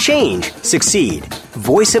 Motivate, change, succeed.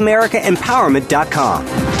 VoiceAmericaEmpowerment.com.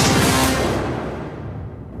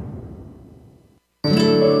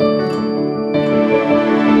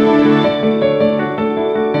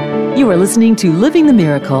 You are listening to Living the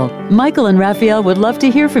Miracle. Michael and Raphaelle would love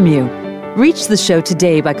to hear from you. Reach the show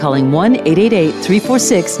today by calling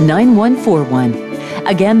 1-888-346-9141.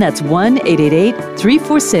 Again, that's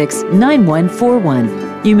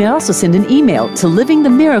 1-888-346-9141. You may also send an email to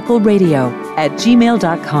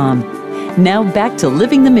livingthemiracleradio@gmail.com. Now back to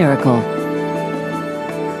Living the Miracle.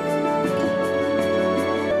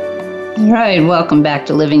 All right, welcome back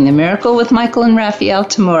to Living the Miracle with Michael and Raphaelle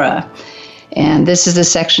Tamura. And this is a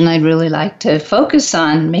section I'd really like to focus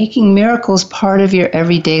on, making miracles part of your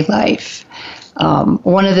everyday life.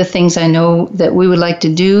 One of the things I know that we would like to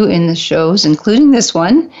do in the shows, including this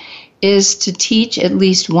one, is to teach at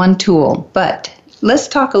least one tool. But let's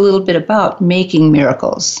talk a little bit about making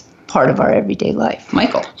miracles part of our everyday life.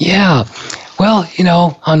 Michael. Yeah. Well,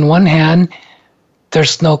 on one hand,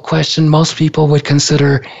 there's no question most people would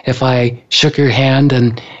consider if I shook your hand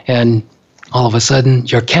and all of a sudden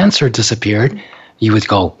your cancer disappeared, you would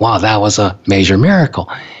go, wow, that was a major miracle.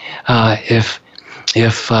 If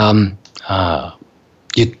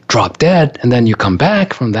you drop dead and then you come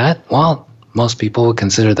back from that, well, most people would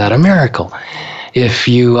consider that a miracle. If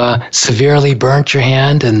you severely burnt your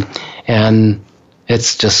hand and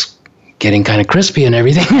it's just getting kind of crispy and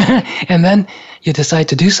everything, and then you decide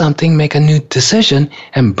to do something, make a new decision,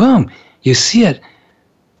 and boom, you see it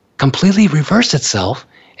completely reverse itself,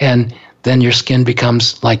 and then your skin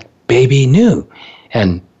becomes like baby new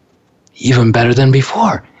and even better than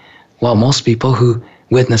before. Well, most people who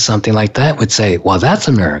witness something like that would say, well, that's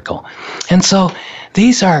a miracle. And so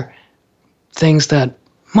these are things that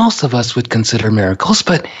most of us would consider miracles,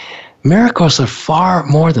 but miracles are far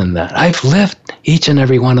more than that. I've lived each and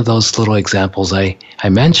every one of those little examples I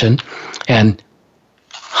mentioned, and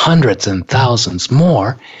hundreds and thousands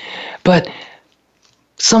more. But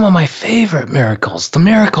some of my favorite miracles, the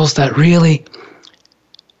miracles that really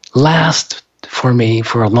last for me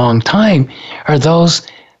for a long time, are those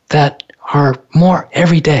that are more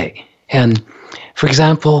everyday. And for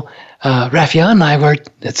example, Raphaelle and I were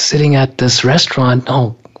sitting at this restaurant,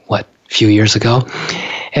 a few years ago,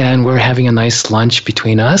 and we're having a nice lunch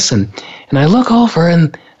between us, and I look over,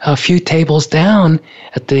 and a few tables down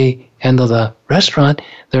at the end of the restaurant,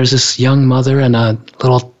 there's this young mother and a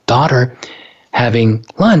little daughter having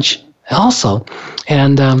lunch also,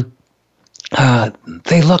 and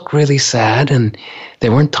they looked really sad, and they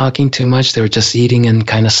weren't talking too much. They were just eating in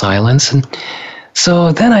kind of silence. And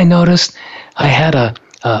so then I noticed I had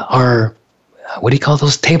our what do you call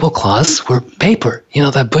those tablecloths? Were paper,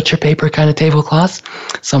 that butcher paper kind of tablecloths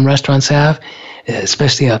some restaurants have,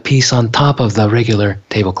 especially a piece on top of the regular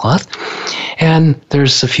tablecloth. And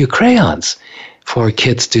there's a few crayons for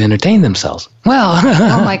kids to entertain themselves. Well,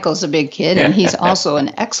 Michael's a big kid, and he's also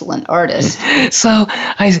an excellent artist. So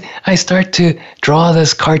I start to draw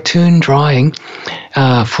this cartoon drawing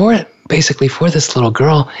for this little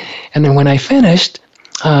girl. And then when I finished,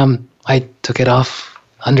 I took it off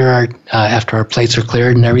after our plates were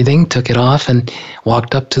cleared and everything, took it off and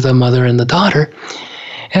walked up to the mother and the daughter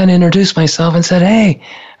and introduced myself and said, hey,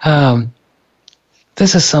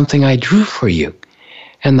 this is something I drew for you.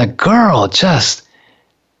 And the girl just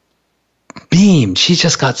beamed. She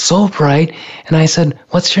just got so bright. And I said,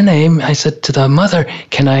 what's your name? I said to the mother,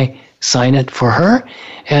 can I sign it for her?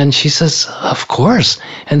 And she says, of course.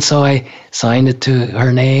 And so I signed it to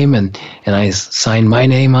her name, and I signed my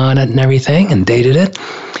name on it and everything, and dated it,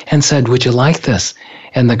 and said, would you like this?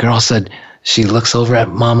 And the girl said, she looks over at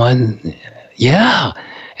Mama, and yeah.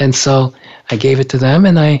 And so I gave it to them,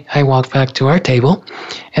 and I walked back to our table.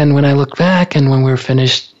 And when I looked back, and when we were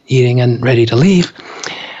finished eating and ready to leave,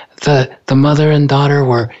 the mother and daughter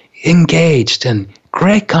were engaged in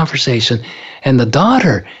great conversation. And the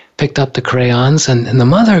daughter picked up the crayons, and the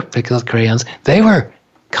mother picked up the crayons. They were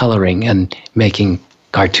coloring and making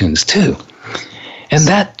cartoons too. And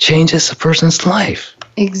that changes a person's life.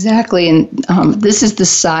 Exactly. And this is the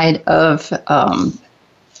side of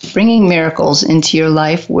bringing miracles into your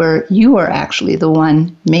life where you are actually the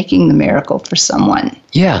one making the miracle for someone.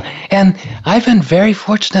 Yeah. And I've been very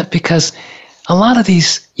fortunate because a lot of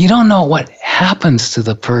these, you don't know what happens to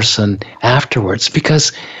the person afterwards,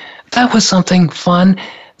 because that was something fun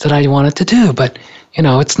that I wanted to do. But,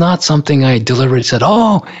 it's not something I deliberately said,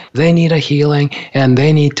 oh, they need a healing and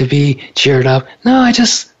they need to be cheered up. No,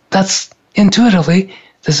 that's intuitively,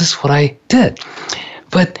 this is what I did.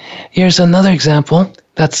 But here's another example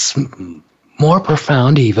that's more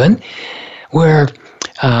profound even, where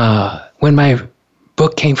when my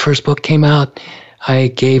first book came out, I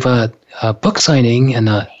gave a book signing and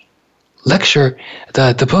a lecture.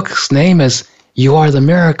 The book's name is You Are the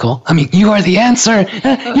Miracle. I mean, you are the answer.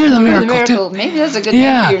 You're the miracle, too. Maybe that's a good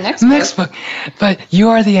name for your next book. But You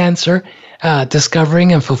Are the Answer,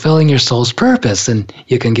 Discovering and Fulfilling Your Soul's Purpose. And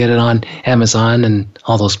you can get it on Amazon and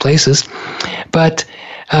all those places. But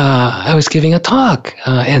I was giving a talk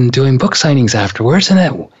and doing book signings afterwards,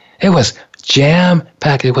 and it was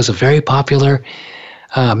jam-packed. It was a very popular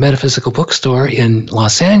metaphysical bookstore in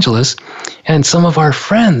Los Angeles, and some of our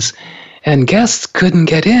friends and guests couldn't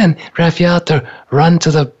get in. Raphaelle had to run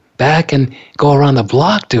to the back and go around the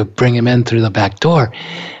block to bring him in through the back door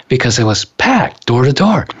because it was packed door to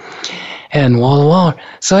door and wall to wall.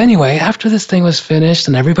 So anyway, after this thing was finished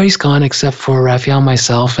and everybody's gone except for Raphaelle,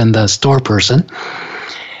 myself, and the store person,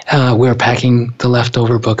 we were packing the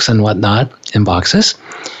leftover books and whatnot in boxes.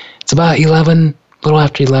 It's about 11, a little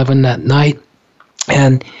after 11 that night,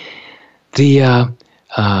 and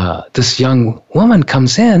this young woman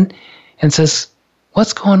comes in and says,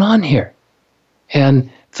 "What's going on here?" And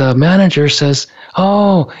the manager says,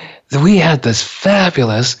 "Oh, we had this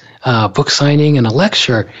fabulous book signing and a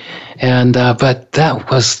lecture, and but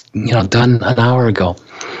that was done an hour ago,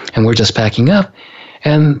 and we're just packing up."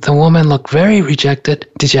 And the woman looked very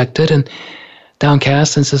dejected, and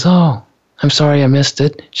downcast, and says, "Oh, I'm sorry I missed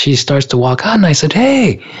it." She starts to walk out, and I said,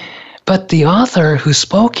 "Hey, but the author who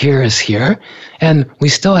spoke here is here, and we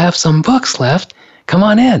still have some books left. Come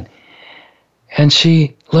on in." And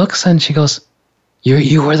she looks and she goes,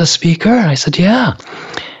 You were the speaker?" I said, "Yeah.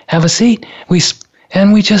 Have a seat." We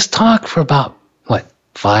just talked for about,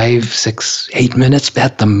 5, 6, 8 minutes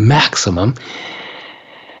at the maximum.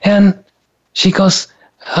 And she goes,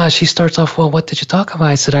 she starts off, "Well, what did you talk about?"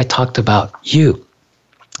 I said, "I talked about you."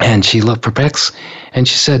 And she looked perplexed and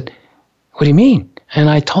she said, "What do you mean?" And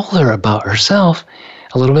I told her about herself,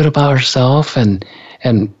 a little bit about herself and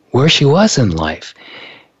where she was in life.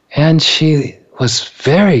 And she was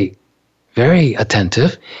very, very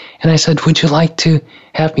attentive. And I said, "Would you like to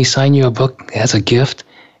have me sign you a book as a gift?"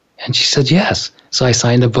 And she said, "Yes." So I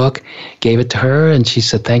signed a book, gave it to her, and she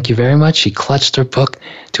said, "Thank you very much." She clutched her book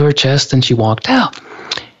to her chest and she walked out.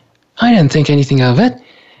 I didn't think anything of it,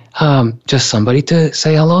 just somebody to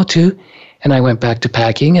say hello to. And I went back to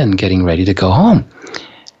packing and getting ready to go home.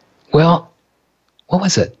 Well, what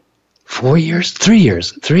was it?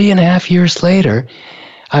 3.5 years later,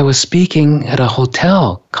 I was speaking at a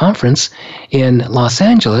hotel conference in Los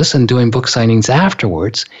Angeles and doing book signings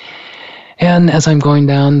afterwards. And as I'm going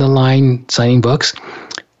down the line signing books,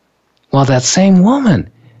 well, that same woman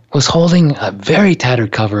was holding a very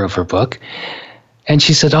tattered cover of her book. And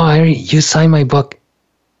she said, "Oh, you signed my book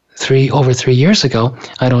over 3 years ago.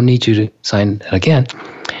 I don't need you to sign it again.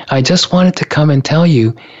 I just wanted to come and tell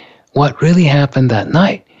you what really happened that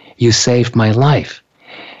night. You saved my life."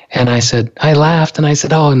 And I laughed and I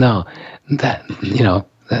said, "Oh no,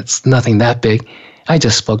 that's nothing that big. I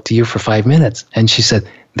just spoke to you for 5 minutes." And she said,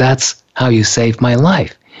 "That's how you saved my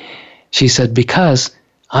life." She said, "Because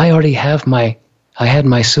I already I had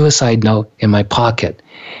my suicide note in my pocket.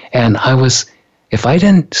 And if I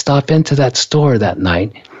didn't stop into that store that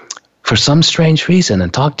night for some strange reason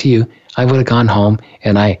and talk to you, I would have gone home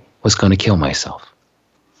and I was going to kill myself.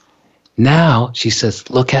 Now," she says,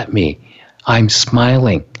 "look at me. I'm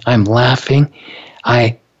smiling. I'm laughing.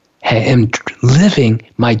 I am living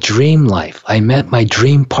my dream life. I met my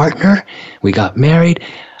dream partner. We got married.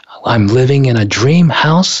 I'm living in a dream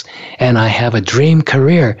house, and I have a dream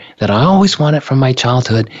career that I always wanted from my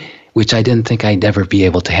childhood, which I didn't think I'd ever be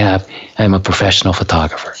able to have. I'm a professional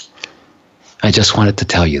photographer." I just wanted to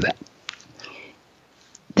tell you that.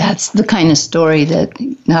 That's the kind of story that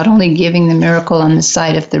not only giving the miracle on the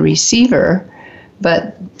side of the receiver,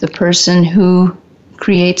 but the person who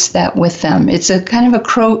creates that with them. It's a kind of a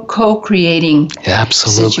co-creating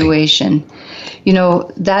situation.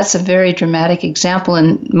 That's a very dramatic example,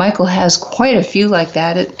 and Michael has quite a few like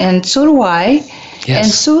that, and so do I, yes.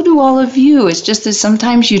 And so do all of you. It's just that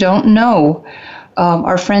sometimes you don't know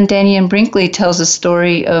Our friend Danny and Brinkley tells a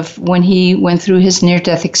story of when he went through his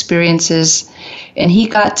near-death experiences, and he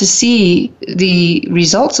got to see the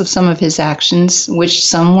results of some of his actions, which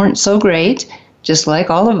some weren't so great, just like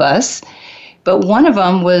all of us. But one of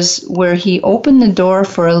them was where he opened the door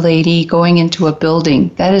for a lady going into a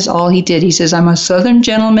building. That is all he did. He says, I'm a Southern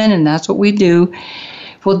gentleman, and that's what we do.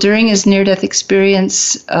 Well, during his near-death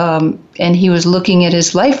experience, and he was looking at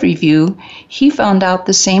his life review, he found out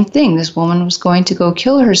the same thing. This woman was going to go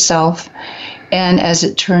kill herself. And as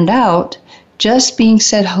it turned out, just being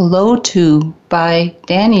said hello to by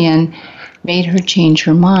Danian made her change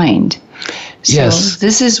her mind. So yes.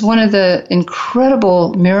 This is one of the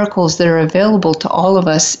incredible miracles that are available to all of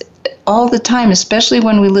us all the time, especially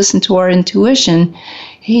when we listen to our intuition.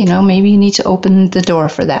 Hey, maybe you need to open the door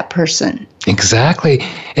for that person. Exactly.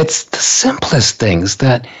 It's the simplest things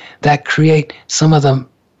that create some of the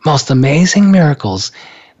most amazing miracles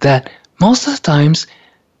that most of the times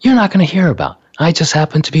you're not going to hear about. I just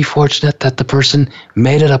happen to be fortunate that the person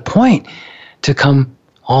made it a point to come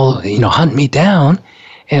hunt me down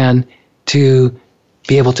and to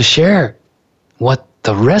be able to share what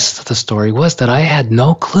the rest of the story was that I had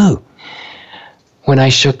no clue. When I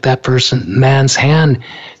shook that man's hand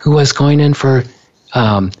who was going in for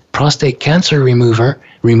prostate cancer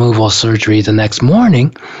removal surgery the next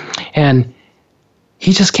morning, and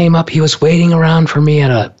he just came up. He was waiting around for me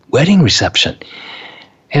at a wedding reception,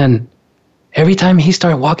 and every time he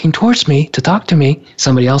started walking towards me to talk to me,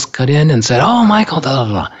 somebody else got in and said, "Oh, Michael, blah,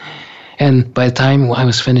 blah, blah." And by the time I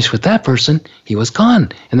was finished with that person, he was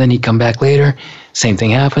gone. And then he'd come back later. Same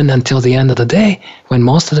thing happened until the end of the day when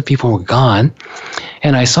most of the people were gone.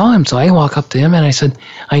 And I saw him, so I walked up to him and I said,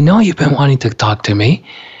 I know you've been wanting to talk to me.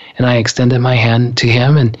 And I extended my hand to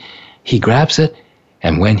him and he grabs it.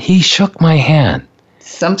 And when he shook my hand,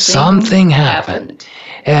 something happened.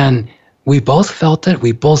 And we both felt it.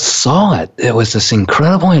 We both saw it. It was this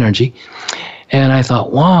incredible energy. And I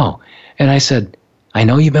thought, wow. And I said, I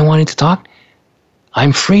know you've been wanting to talk.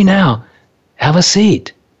 I'm free now. Have a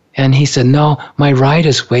seat. And he said, no, my ride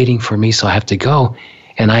is waiting for me, so I have to go.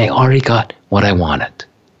 And I already got what I wanted.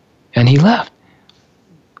 And he left.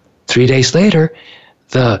 3 days later,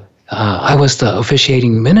 I was the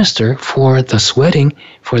officiating minister for this wedding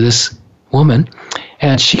for this woman.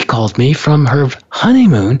 And she called me from her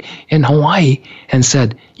honeymoon in Hawaii and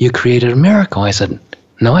said, you created a miracle. I said,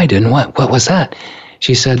 no, I didn't. What was that?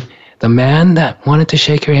 She said, the man that wanted to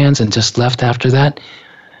shake your hands and just left after that,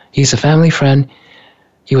 he's a family friend.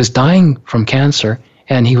 He was dying from cancer,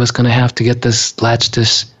 and he was going to have to get this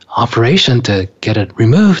operation to get it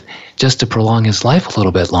removed just to prolong his life a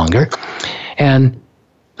little bit longer. And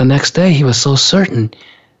the next day, he was so certain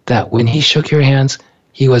that when he shook your hands,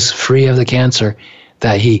 he was free of the cancer,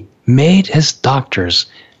 that he made his doctors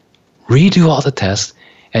redo all the tests,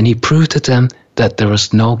 and he proved to them that there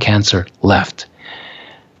was no cancer left.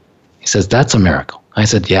 He says, that's a miracle. I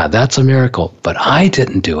said, yeah, that's a miracle, but I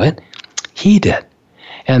didn't do it. He did.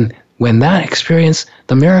 And when that experience,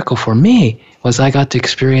 the miracle for me was I got to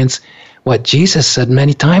experience what Jesus said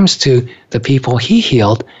many times to the people he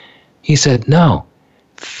healed. He said, no,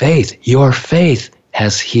 faith, your faith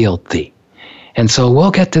has healed thee. And so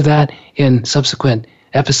we'll get to that in subsequent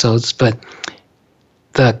episodes, but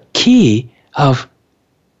the key of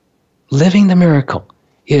living the miracle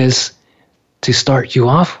is to start you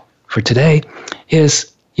off for today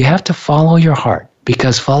is you have to follow your heart,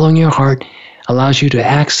 because following your heart allows you to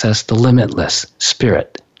access the limitless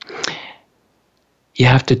spirit. You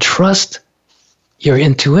have to trust your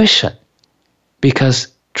intuition, because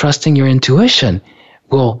trusting your intuition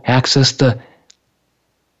will access the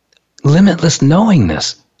limitless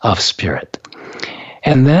knowingness of spirit.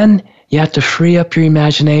 And then you have to free up your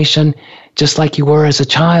imagination just like you were as a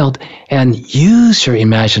child and use your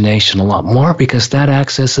imagination a lot more, because that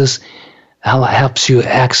helps you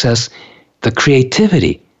access the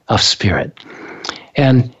creativity of spirit.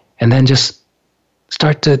 And then just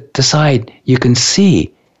start to decide you can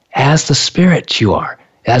see as the spirit you are,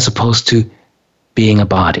 as opposed to being a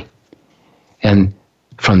body. And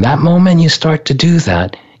from that moment you start to do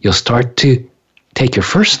that, you'll start to take your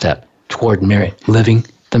first step toward living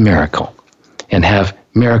the miracle and have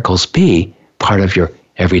miracles be part of your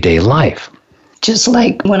everyday life. Just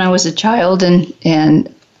like when I was a child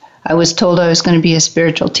and I was told I was going to be a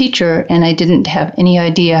spiritual teacher, and I didn't have any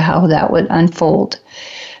idea how that would unfold.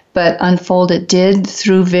 But unfold it did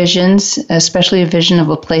through visions, especially a vision of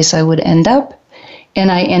a place I would end up.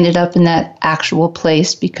 And I ended up in that actual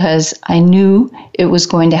place because I knew it was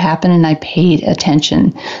going to happen and I paid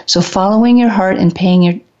attention. So following your heart and paying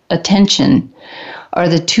your attention are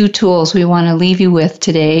the two tools we want to leave you with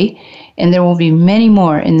today. And there will be many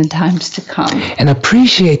more in the times to come. And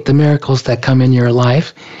appreciate the miracles that come in your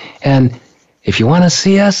life. And if you want to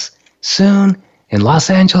see us soon in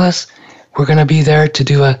Los Angeles, we're going to be there to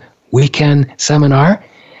do a weekend seminar.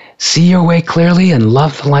 See your way clearly and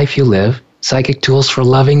love the life you live. Psychic tools for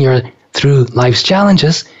loving through life's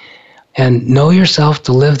challenges. And know yourself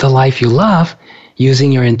to live the life you love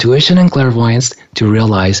using your intuition and clairvoyance to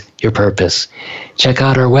realize your purpose. Check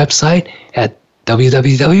out our website at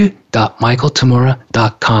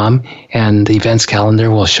www.michaeltamura.com, and the events calendar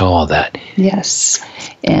will show all that. Yes,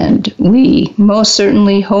 and we most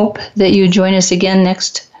certainly hope that you join us again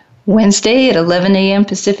next Wednesday at 11 a.m.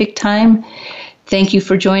 Pacific Time. Thank you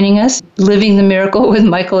for joining us. Living the Miracle with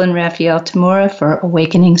Michael and Raphaelle Tamura for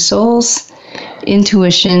Awakening Souls,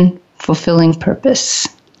 Intuition, Fulfilling Purpose.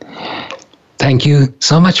 Thank you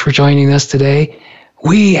so much for joining us today.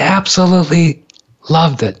 We absolutely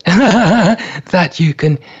loved it that you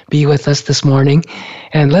can be with us this morning.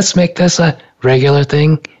 And let's make this a regular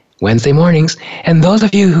thing Wednesday mornings. And those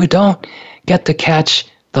of you who don't get to catch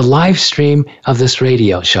the live stream of this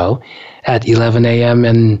radio show at 11 a.m.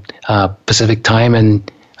 in Pacific Time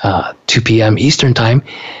and 2 p.m. Eastern Time,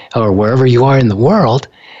 or wherever you are in the world,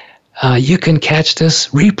 you can catch this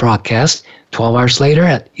rebroadcast 12 hours later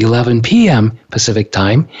at 11 p.m. Pacific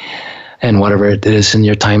Time, and whatever it is in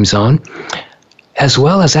your time zone. As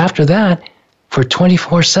well as after that, for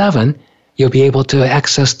 24/7, you'll be able to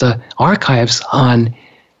access the archives on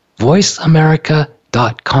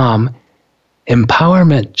voiceamerica.com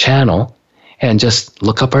Empowerment Channel, and just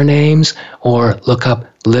look up our names or look up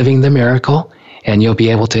Living the Miracle, and you'll be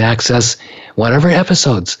able to access whatever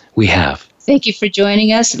episodes we have. Thank you for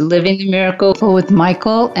joining us, Living the Miracle with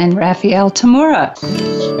Michael and Raphaelle Tamura.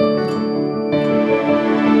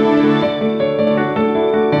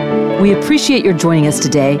 We appreciate your joining us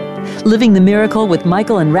today. Living the Miracle with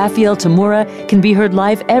Michael and Raphaelle Tamura can be heard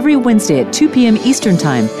live every Wednesday at 2 p.m. Eastern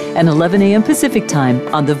Time and 11 a.m. Pacific Time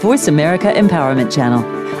on the Voice America Empowerment Channel.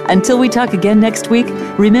 Until we talk again next week,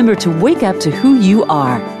 remember to wake up to who you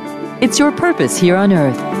are. It's your purpose here on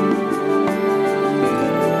Earth.